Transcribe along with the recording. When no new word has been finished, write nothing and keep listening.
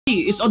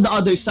is on the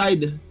other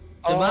side.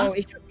 Oo,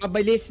 isang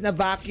mabilis na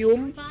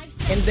vacuum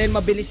and then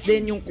mabilis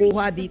din yung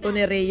kuha dito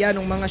ni Rhea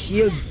ng mga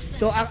shield.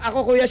 So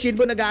ako Kuya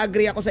Shinbo,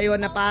 nag-agree ako sa iyo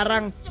na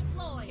parang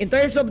in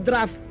terms of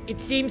draft, it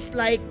seems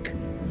like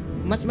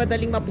mas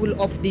madaling ma-pull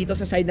off dito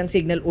sa side ng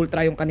Signal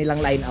Ultra yung kanilang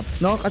lineup,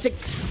 no? Kasi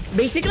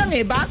basic lang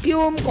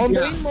vacuum,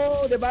 comboin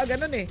mo, 'di ba?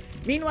 Ganun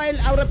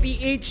Meanwhile, Aura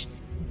PH,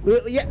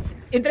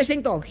 interesting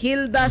to,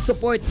 Hilda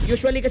support.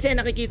 Usually kasi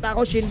nakikita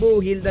ko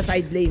Shinbo Hilda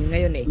side lane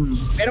ngayon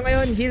Pero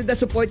ngayon Hilda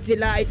support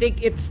sila. I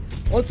think it's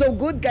also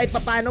good kahit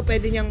papaano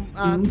pwede niyang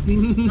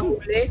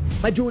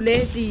majule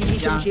si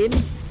Shin.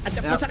 At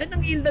masakit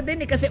ng Hilda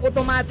din kasi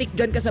automatic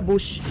dyan ka sa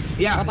bush.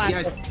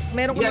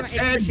 Meron ko mga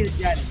extra shield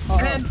dyan.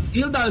 And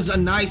Hilda has a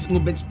nice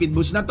movement speed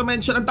boost. Not to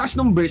mention, ang taas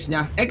ng burst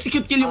niya.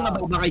 Execute kill yung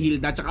mababa kay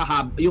Hilda, tsaka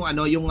yung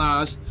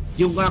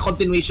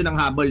continuation ng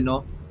habol,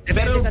 no?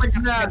 Pero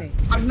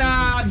pag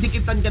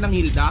nadikitan ka ng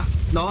Hilda,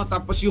 no?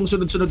 Tapos yung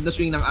sunod-sunod na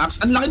swing ng axe,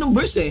 ang laki ng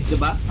burst di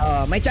ba?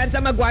 May chance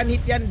mag one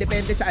hit yan,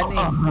 depende sa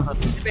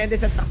depende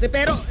sa stacks.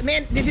 Pero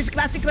man, this is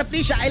classic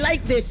Rafflesia. I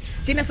like this.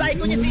 Sinasay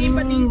ko niya si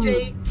Imba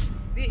DJ.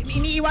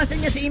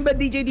 Iniiwasan niya si Imba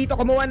DJ dito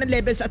kumuha ng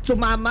levels at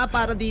sumama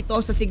para dito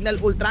sa Signal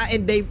Ultra,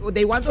 and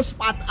they want to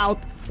spot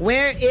out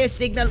where is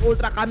Signal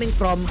Ultra coming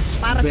from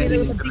para sila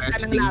yung magdikta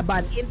ng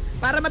laban.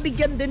 Para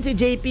mabigyan din si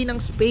JP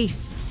ng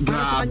space.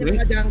 Grabe.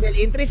 Mga jungle.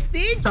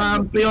 Interesting.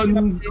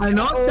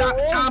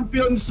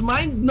 Champion's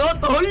mind, no,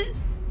 tol?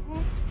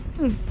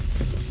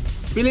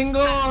 Feeling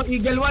ko,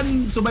 Eagle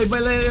One,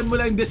 subaybayan mo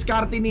lang yung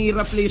diskarte ni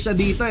Rafflesia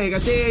dito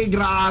kasi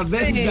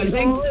grabe,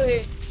 galing.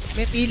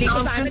 May feeling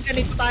ko sana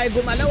ganito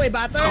tayo gumalaw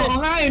Butter. Oo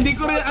nga, hindi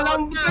ko rin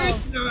alam.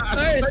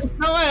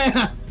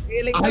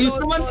 Ayos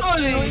naman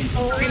tol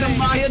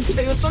Kinambayad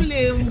sa'yo tol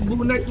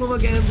bunart mo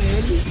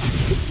mag-ML.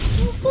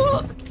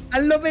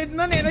 Ang lupit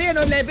nun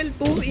level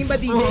 2 Imba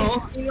DJ.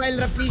 Meanwhile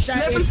Rafflesia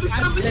level 2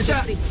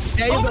 Rafflesia.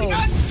 There you go.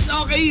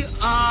 Okay,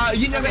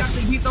 yun yung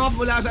reaction dito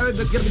mula sa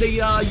that's gonna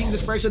be yung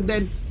dispersion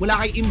din mula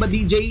kay Imba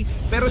DJ.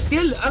 Pero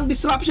still, ang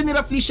disruption ni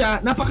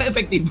Rafflesia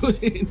napaka-effective.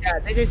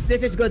 Yeah,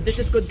 this is good. This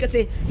is good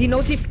kasi he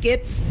knows his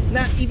kits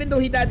na even though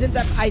he doesn't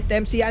have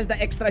items, he has the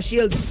extra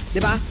shield,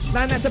 'di ba?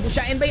 Na nasa bush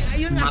siya, and by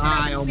ayun nga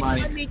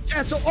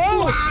siya. So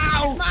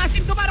wow!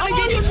 Maasim to para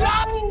kay JP.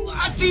 Wow!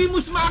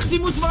 Achievement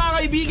Maximus mga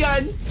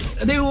kaibigan.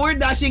 They were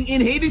dashing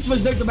in. Hades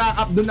was there to back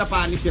up. Doon na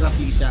panis si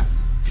Rafflesia.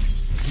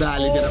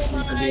 Dali si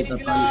Rafflesia dito.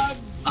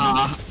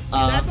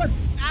 That was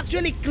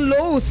actually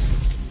close.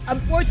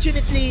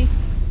 Unfortunately,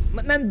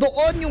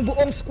 nandoon yung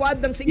buong squad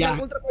ng Signal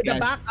Ultra for the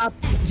backup.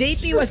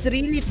 JP was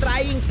really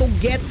trying to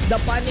get the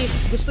punish.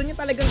 Gusto niya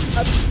talagang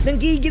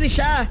nanggigil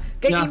siya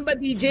kay Imba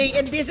DJ,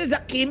 and this is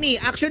a Kimi.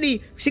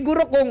 Actually,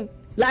 siguro kung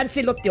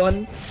Lancelot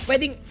yon,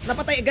 pwedeng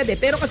napatay agad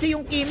pero kasi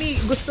yung Kimi,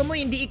 gusto mo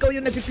hindi ikaw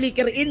yung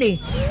nag-flicker in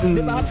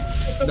di ba?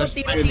 Gusto mo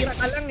tira-tira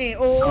ka lang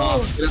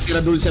tira-tira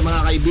dulce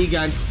mga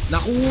kaibigan.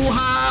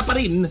 Nakuha pa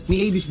rin ni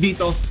Hades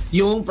dito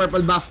yung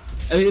purple buff,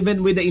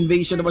 even with the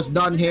invasion that was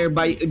done here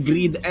by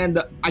Greed. And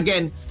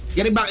again,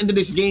 getting back into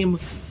this game,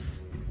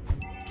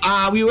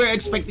 we were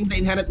expecting the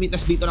inherent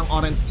weakness dito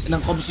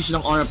ng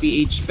composition ng Aura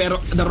PH, pero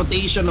the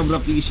rotation of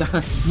Rafflesia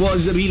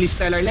was really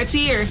stellar. Let's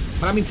see here,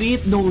 maraming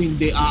tweet, no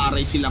hindi,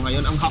 aaray sila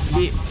ngayon. Ang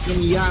hapdi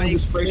ng young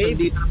dispersion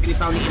dito na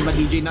pinitaw ni Imba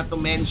DJ, not to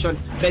mention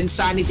Ben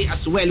Sanity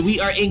as well.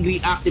 We Are Angry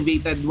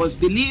activated was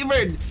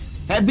delivered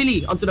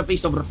heavily onto the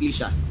face of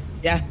Rafflesia.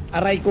 Yeah,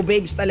 aray ko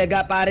babes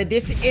talaga pare.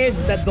 This is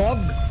the dog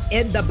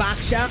and the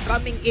backsha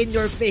coming in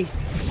your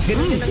face.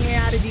 Ganun yung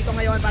nangyayari dito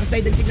ngayon para sa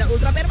ng Signal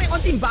Ultra. Pero may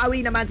konting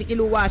bawi naman si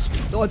Kiluwash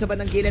doon sa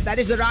bandang gilid.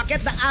 That is the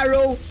rocket. The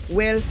arrow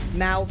will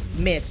now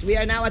miss. We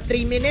are now at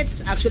 3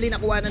 minutes. Actually,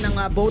 nakuha na ng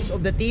both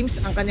of the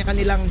teams ang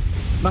kanya-kanilang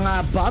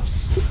mga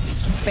buffs.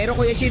 Pero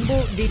Kuya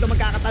Shinbo, dito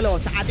magkakatalo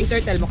sa ating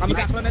turtle. Mukhang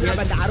magkakaroon na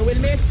naman. The arrow will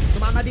miss.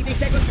 Tumama dito yung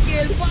second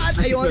skill. But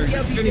ayun,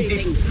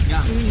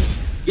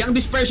 Young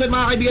dispersion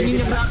mga kaibigan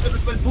ninyo, reaction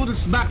of 12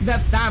 poodles back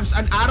that dams.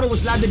 An arrow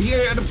was landed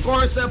here, and of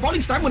course falling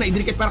star muna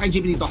idikit para kay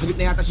JP dito. Hagip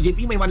na yata si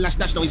JP, may one last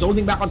dash now. He's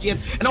holding back on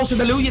CN, and also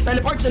the Luya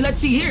teleports. And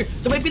let's see here,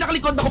 sa may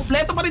pinakalikod na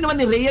kompleto pa rin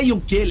naman ni Rhea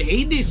yung kill.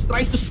 Hades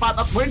tries to spot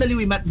out where the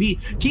Luya might be.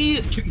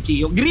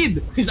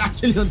 Greed is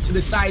actually on to the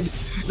side,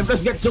 and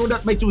plus gets zoned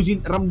out by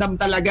Chujin. Ramdam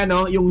talaga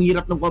yung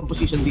hirap ng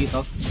composition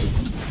dito.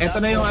 Ito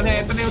na yung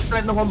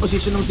strength ng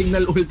composition ng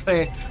Signal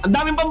Ultra Ang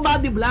daming pang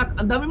body block.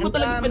 Ang daming mo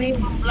talaga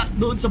block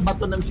doon sa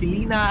bato ng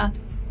Selena.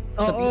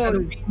 Sa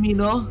Pikmi,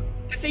 no?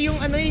 Kasi yung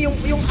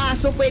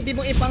aso pwede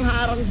mo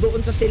ipangharang doon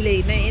sa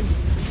Selena.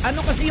 And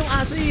kasi yung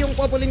aso yung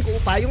populin ko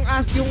pa, yung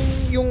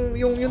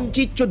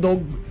Chicho dog,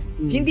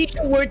 hindi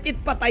siya worth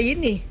it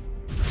patayin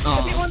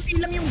Kasi konti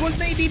lang yung gold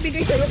na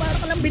ibibigay sa'yo, para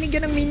ka lang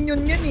binigyan ng minion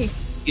yan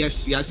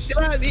Yes.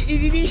 Diba,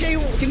 hindi siya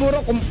yung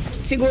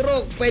siguro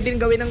pwedeng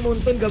gawin ng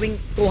Moonton, gawing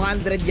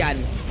 200 yan.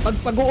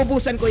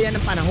 Pag-uubusan ko yan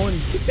ng panahon.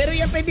 Pero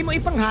yan pwede mo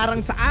ipangharang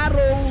sa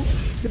araw.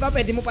 Diba,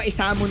 pwede mo pa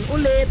isamon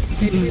ulit.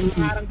 Pwede mo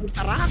ipangharang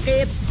sa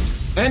racket.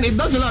 And it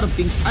does a lot of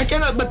things. I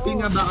cannot but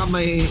think nga baka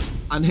may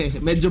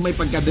medyo may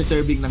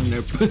pagka-deserving ng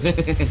nerf.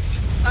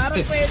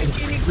 Parang pwede,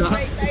 feeling ko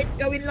kahit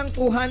gawin lang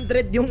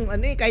 200 yung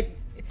kahit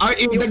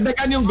Yung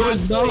dagdagan yung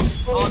gold, no?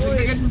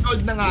 Dagdagan yung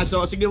gold ng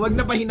aso. Sige, wag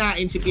na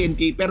pahinain si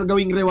PNK, pero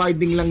gawing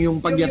rewarding lang yung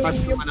pagyatat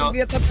ng ano.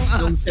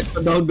 Yung set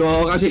to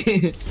dogo, kasi...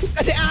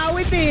 Kasi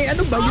awit eh.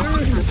 Ano ba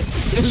yun?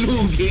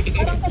 Lugi.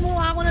 Parang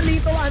kumuha ako ng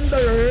Lito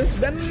Wanderer.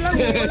 Ganun lang,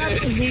 wala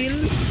nang heal.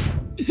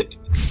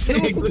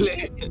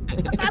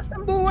 Mataas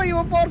ng buhay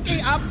yung 4K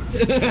up.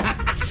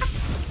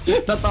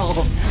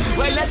 Totoo.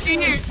 Well, let's see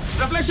here.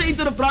 Reflex siya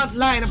into the front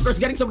line. Of course,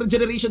 getting some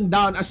regeneration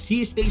down as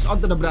he stays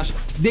onto the brush.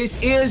 This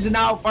is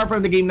now far from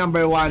the game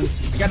number 1.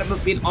 Kind of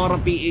pin Aura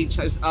PH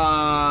as,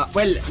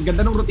 well, ang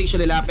ganda ng rotation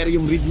nila, pero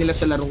yung read nila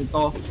sa larong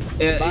to,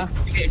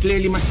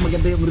 clearly mas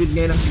maganda yung read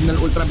ngayon ng Signal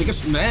Ultra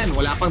because, man,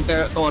 wala pang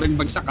Thorin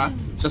bagsak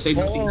sa side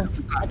ng Signal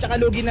Ultra. At saka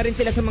lugi na rin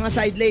sila sa mga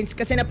side lanes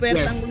kasi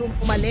napuwertang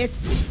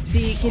umalis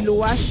si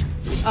Kiluash.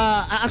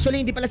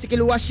 Actually, hindi pala si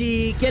Kiluash,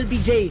 si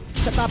KLBJ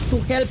sa top to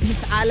help his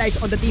allies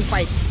on the team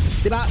fights.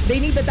 Diba? They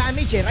need the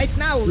damage right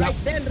now, right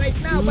then, right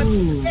now. But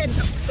again,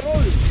 the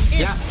control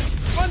is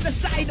on the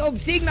side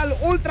of Signal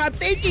Ultra,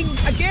 taking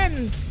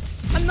again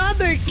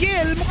another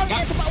kill. Mukhang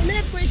ito pa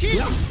ulit,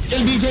 Question.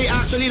 LBJ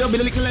actually, no,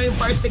 binalik na lang yung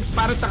fire sticks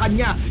para sa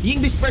kanya.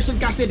 Yung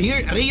dispersion casted here,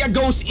 Rhea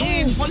goes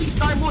in. Falling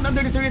Star Moon under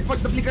the turret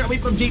force the flicker away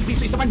from JP.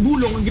 So isa pang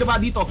gulong ang ginawa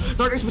dito.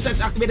 Torres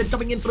besides activated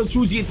coming in from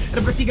Chuzin.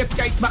 And Brasigat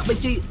Sky back by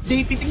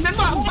JP. Tingnan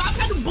mo, ang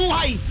baka ng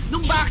buhay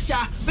nung back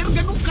siya. Pero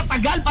ganun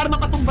katagal para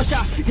mapatumba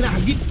siya.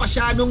 Hinahagip pa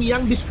siya nung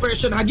yung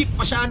dispersion. Hagip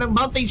pa siya ng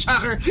Mountain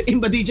Shocker.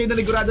 Imba DJ na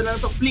negurado na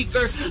ito.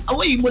 Flicker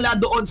away mula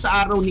doon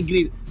sa araw ni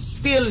Green.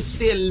 Still,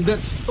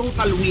 that's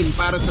total win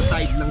para sa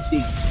side ng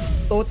SIG.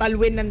 Total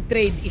win ng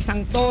trade.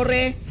 Isang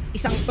Torre,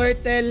 isang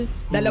Turtle,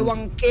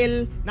 dalawang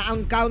kill na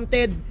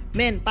uncounted.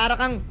 Men, para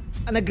kang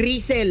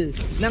nag-resell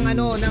ng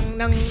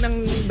ng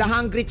The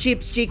Hungry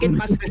Chips Chicken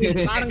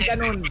Pastil. Parang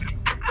ganun.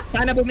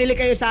 Sana bumili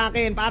kayo sa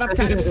akin.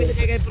 Sana bumili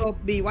kayo kay Prof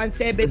B.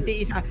 170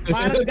 isa.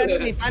 Parang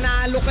ganun eh.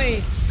 Panalo ka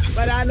eh.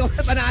 Panalo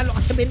ka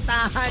sa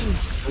bentahan.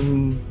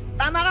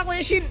 Tama ka,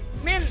 Kuya Shin.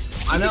 Men,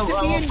 ibig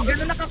sabihin,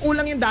 gano'n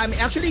nakakulang yung damage.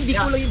 Actually, hindi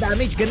kulang yung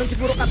damage. Gano'n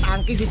siguro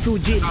katangki si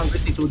Chujin.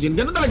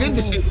 Gano'n talaga yung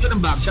decision ng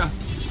back siya.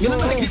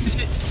 Gano'n talaga yung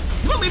decision.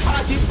 Di ba may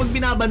passive pag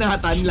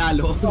binabanatan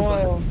lalo?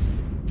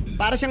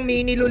 Para siyang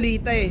mini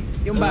Lolita eh,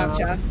 yung back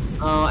siya.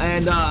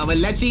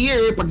 Well, let's see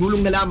here.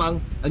 Paggulong na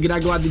lamang ang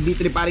ginagawa din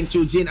dito ni paring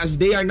Chujin as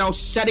they are now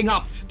setting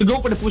up to go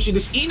for the push in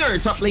this inner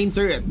top lane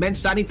turret. Men's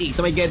Sanity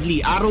sa may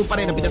Gedli. Arrow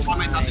pa rin ang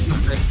pinagpamay natin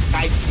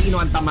kahit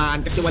sino ang tamaan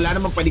kasi wala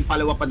namang pwedeng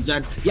follow-upan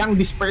dyan. Yung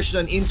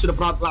dispersion into the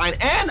front line.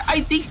 And I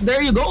think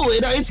there you go.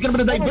 It's gonna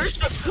be the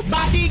diversion.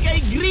 Bati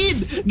kay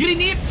Greed.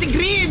 Greenit si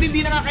Greed.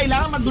 Hindi na nga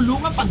kailangan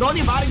magdulungan pa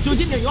doon yung paring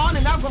Chujin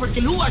ngayon. And now for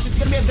Kiluash, it's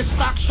gonna be a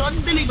distraction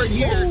delivered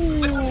here.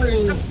 But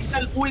first, that's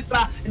Signal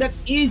Ultra. And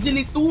that's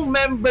easily 2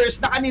 members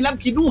na kanilang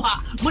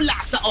kinuha mula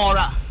sa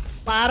Aura.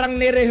 Parang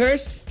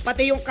ni-rehearse,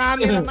 pati yung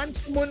cameraman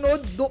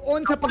sumunod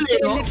doon sa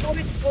pag-teleport.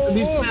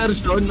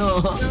 Dispersion,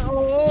 no?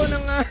 Oo,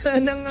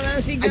 ng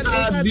Signal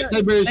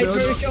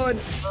diversion.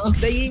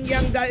 The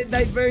yin-yang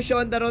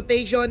diversion, the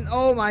rotation.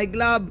 Oh my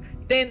glove.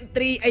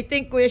 10-3, I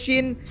think Kuya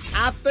Shin,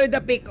 after the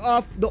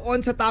pick-off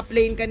doon sa top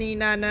lane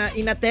kanina na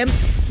in-attempt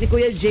ni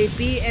Kuya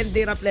JP and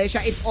the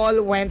Raplesha, it all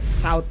went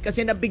south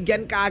kasi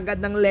nabigyan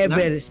kaagad ng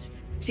levels.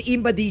 Si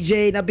Imba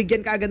DJ, nabigyan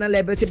kaagad ng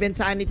level si Ben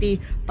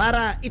Sanity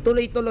para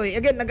ituloy-tuloy.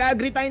 Again,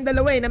 nag-agree tayong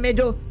dalawa na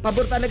medyo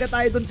pabor talaga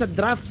tayo dun sa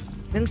draft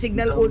ng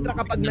Signal Ultra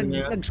kapag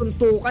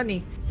nagsuntukan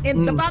eh.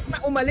 And the fact na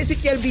umalis si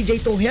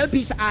KLBJ to help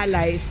his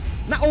allies,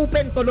 na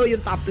open tuloy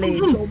yung top lane.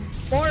 So,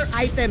 4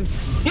 items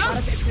para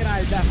sa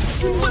Esmeralda.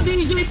 Imba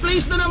DJ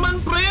plays na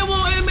naman, Prewo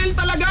ML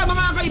talaga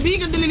mga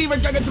kaibigan.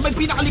 Delivered kagad sa may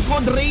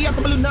pinakalikod. Rhea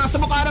tumalun na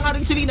sa mukha ng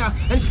ating Selena.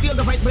 And still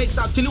the fight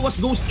breaks out. Kiluwas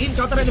goes in.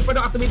 Counter and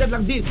further activated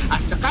lang din.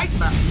 As the kite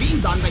na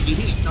being done by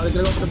Inis. Now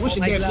nagagawa ko na push.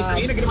 Hindi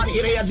nagagawa ni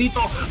Rhea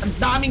dito. Ang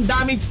daming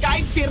damage.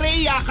 Kahit si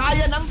Rhea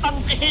kaya nang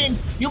tangkehin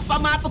yung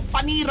pamatot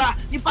panira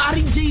ni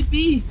paring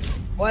JP.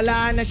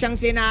 Wala na siyang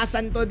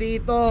sinasanto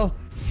dito.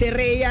 Si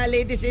Rhea,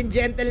 ladies and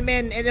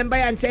gentlemen, ilan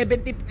ba yan?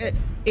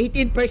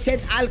 18%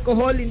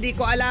 alcohol, hindi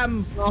ko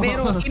alam.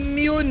 Pero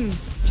immune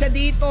siya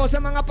dito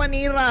sa mga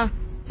panira.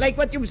 Like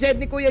what you've said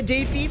ni Kuya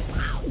JP,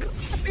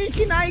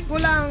 sinay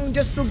ko lang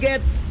just to get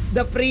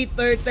the free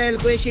turtle.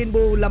 Kuya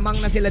Shinbu,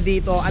 lamang na sila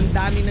dito. Ang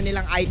dami na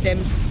nilang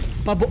items.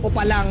 Pabuo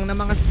pa lang ng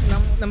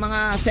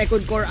mga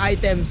second core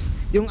items.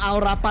 Yung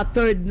aura pa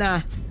third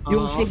na.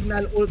 Yung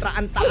Signal Ultra,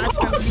 ang taas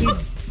ng lead,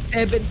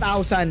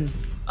 7,000.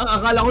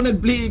 Akala ko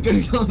nag-flicker.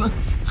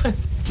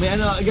 May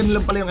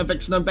ganun lang pala yung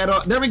effects nun. Pero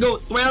there we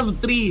go,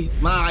 12-3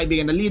 mga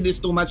kaibigan. The lead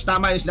is too much.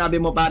 Tama yung sinabi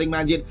mo, paring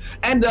Majin.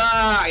 And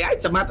yeah,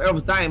 it's a matter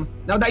of time.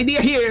 Now the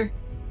idea here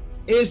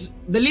is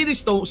the lead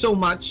is so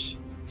much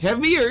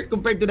heavier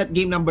compared to that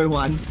game number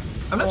 1.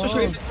 I'm not so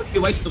sure if it would be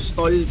wise to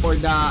stall for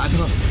the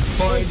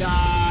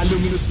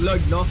Luminous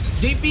Lord, no?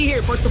 JP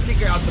here, forced to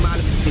flicker out na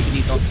maalam si JP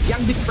dito.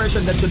 Yung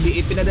dispersion, that should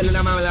be it. Pinadala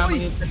naman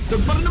malaman yung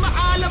Lord. Para na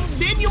maalam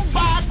din yung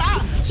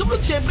bata.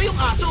 Sumunod syempre yung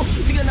aso.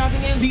 Tingnan natin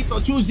ngayon dito.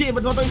 Choosy,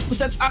 but not always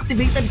percent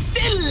activated.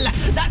 Still,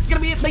 that's gonna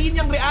be it. Dahin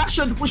yung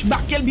reaction to push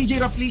back kill BJ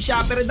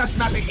Raflesia. Pero that's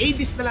not.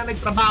 Hades na lang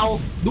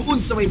nagtrabaho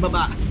doon sa may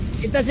baba.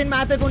 It doesn't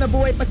matter kung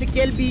nabuhay pa si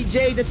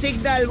KLBJ. The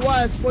signal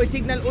was for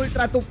Signal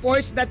Ultra to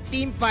force that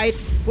team fight,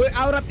 for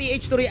Aura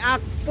PH to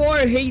react,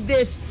 for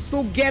Hades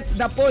to get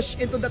the push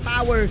into the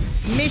tower.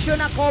 Mission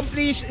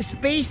accomplished,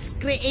 space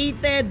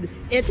created.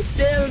 It's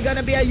still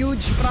gonna be a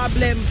huge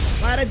problem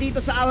para dito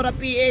sa Aura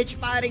PH,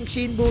 paring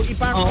Shinbu.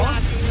 Ibang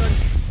klase yun.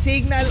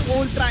 Signal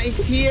Ultra is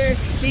here.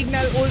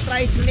 Signal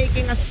Ultra is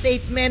making a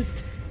statement.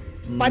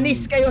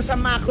 Panis kayo sa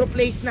macro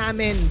plays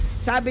namin.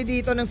 Sabi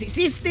dito ng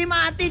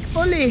systematic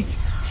tol eh.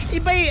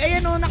 Iba eh,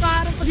 ayan o,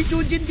 nakaharap pa si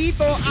Chujin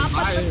dito.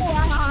 Apat na po,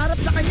 haharap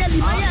sa kanya. 5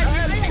 yan.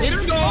 Here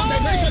we go,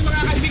 diversion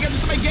mga kaibigan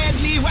sa kay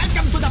Gedli.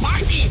 Welcome to the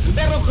party!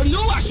 Pero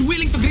Luas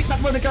willing to greet that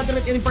one the counter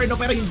in Inferno,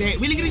 pero hindi.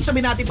 Willing rin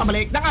sabihin natin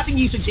pabalik ng ating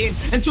Yusujin.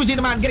 And Chujin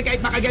naman,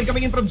 kahit makagal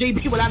kami from JB,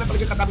 wala na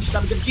talaga katabig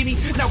sa damage of Chini.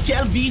 Now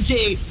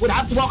KLBJ would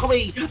have to walk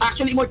away.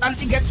 Actually,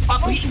 Immortality gets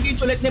pop.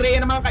 Re-engage ulit ni Rhea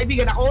ng mga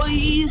kaibigan.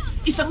 Ako'y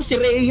isang si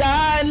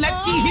Rhea.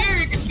 Let's see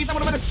here. Kasi kita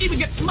mo naman na Skibby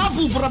gets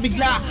mabubura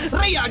bigla.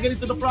 Rhea,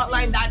 ganito the front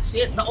line. That's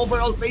it. The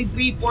overall trade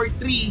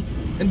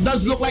 3-4-3. And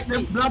does look like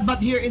the bloodbath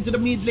here into the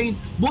mid lane.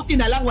 Buti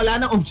na lang wala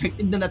nang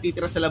objective na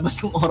natitira sa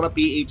labas ng Aura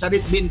PH. Had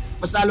it been,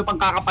 mas lalo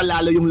pang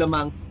kakapalalo yung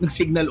lamang ng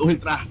Signal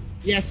Ultra.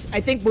 Yes, I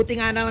think buti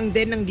nga na lang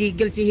din ng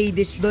giggle si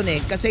Hades doon eh.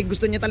 Kasi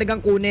gusto niya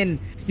talagang kunin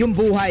yung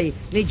buhay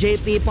ni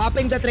JP.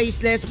 Popping the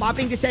Traceless,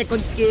 popping the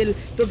second skill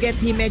to get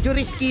him. Medyo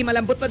risky,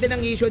 malambot pa din ang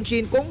Yishun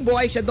Shin. Kung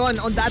buhay siya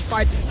doon on that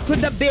part, could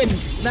have been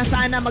na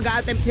sana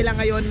mag-a-attempt sila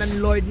ngayon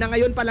ng Lord na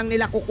ngayon pa lang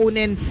nila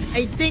kukunin.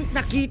 I think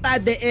nakita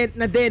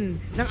na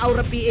din ng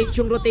Aura PH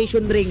yung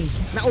rotation ring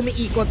na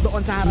umiikot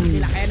doon sa harap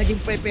nila. Kaya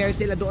naging prepare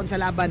sila doon sa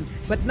laban.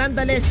 But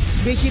nonetheless,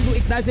 Bishibu,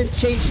 it doesn't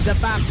change the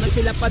fact na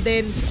sila pa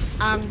din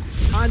ang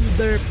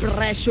under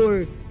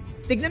pressure.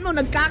 Tignan mo,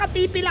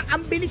 nagkakatipi lang.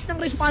 Ang bilis ng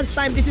response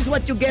time. This is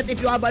what you get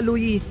if you have a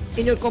Louis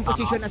in your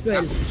composition as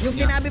well. Yung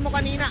sinabi mo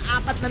kanina,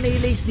 4 na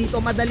melees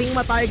dito, madaling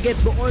matarget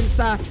doon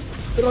sa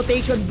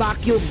rotation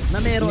vacuum na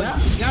meron.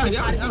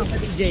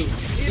 DJ.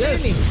 Yeah.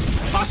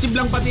 Passive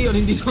lang pati yun,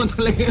 hindi naman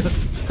talaga.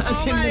 As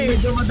in,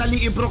 medyo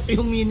madali i-proc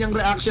yung minion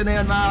reaction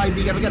na yun, mga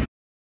kaibigan.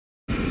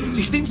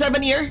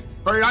 16-7 here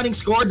for running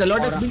score. The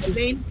Lord has been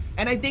slain.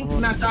 And I think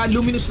nasa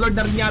Luminous Lord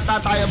na rin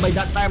yata tayo by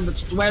that time.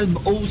 That's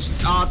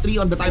 12:03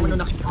 on the time na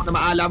nakita ko na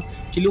maalam.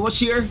 Kiluwas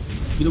here.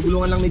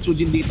 Binugulungan lang ni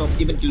Chujin dito.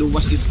 Even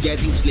Kiluwas is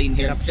getting slain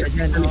here.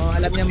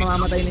 Alam niya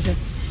mamamatay na siya.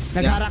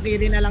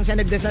 Nagharakiri na lang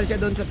siya. Nagdasal siya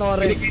doon sa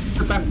torre.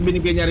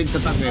 Binigyan niya rin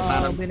sa tank eh.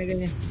 Parang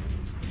binigyan niya.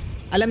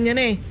 Alam niya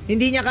na eh.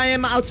 Hindi niya kaya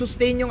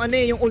ma-outsustain yung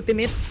yung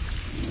ultimate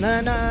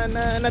na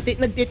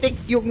nagtitik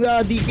yung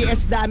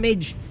DPS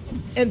damage.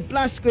 And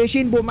plus,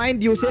 Shinbu,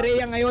 mind you, si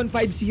Rhea ngayon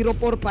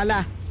 504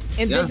 pala.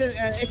 And this is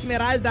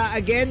Esmeralda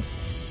against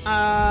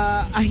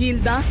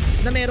Ahilda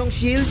na merong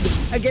shield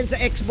against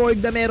sa X-Borg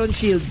na meron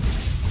shield.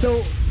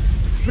 So,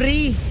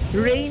 free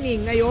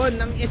reigning ngayon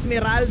ng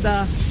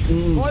Esmeralda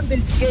on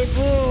this game.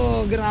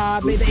 Oh,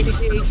 grabe, the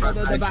initiation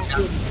of the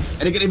vacuum.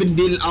 And they can even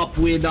deal up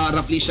with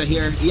Raflisha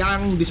here.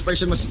 Young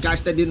dispersion was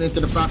casted in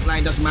into the front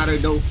line. Doesn't matter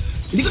though.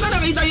 Hindi ko na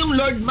nakita yung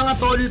Lord mga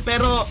tol,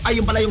 pero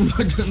ayun pala yung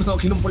Lord na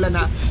kinumpula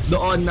na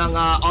doon ng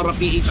Aura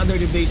PH under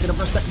the base. And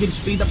of course, that gives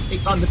speed up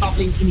take on the top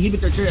lane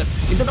inhibitor turret.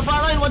 Into the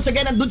front line, once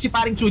again, andun si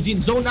paring Chujin.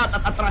 Zone out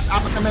at atras,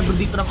 4 na member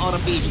dito ng Aura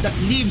PH. That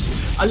leaves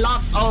a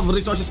lot of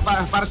resources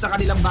para sa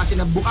kanilang base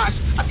na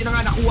bukas. At yun na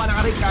nga, nakuha na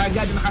ka rin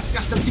kaagad na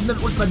nakaskas ng Signal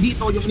Ultra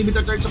dito, yung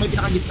inhibitor turret sa may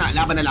pinakagitna.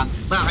 Laban na lang,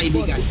 mga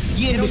kaibigan.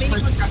 Yin, this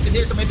person casted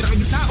there sa may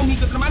pinakagitna.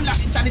 Umikot naman,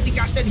 last insanity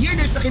casted. Here,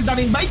 there's the kill down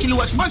in by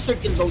Kiluwas. Monster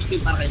kill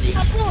roasted para kay Rhea.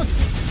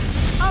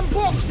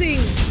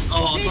 Unboxing!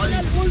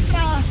 Signal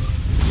Ultra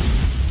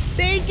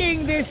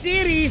taking this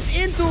series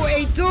into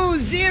a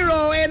 2-0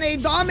 in a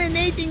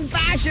dominating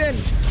fashion.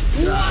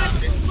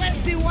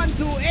 121-8.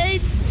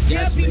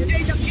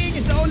 KLBJ the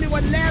King is the only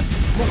one left.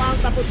 Mukhang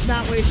tapos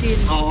na ako Shin.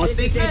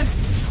 Statement.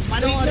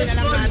 Panoorin na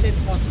lang natin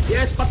to.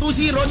 Yes, pa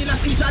 2-0 nila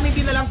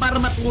insanity na lang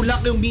para matulak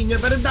yung minion.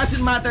 Pero it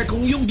doesn't matter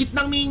kung yung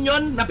gitnang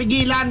minion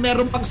napigilan,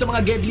 meron pang sa mga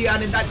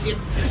Gedlian, and that's it.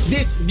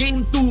 This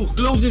game 2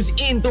 closes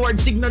in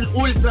towards Signal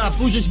Ultra,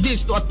 pushes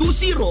this to a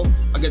 2-0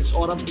 against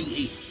Aura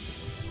PH.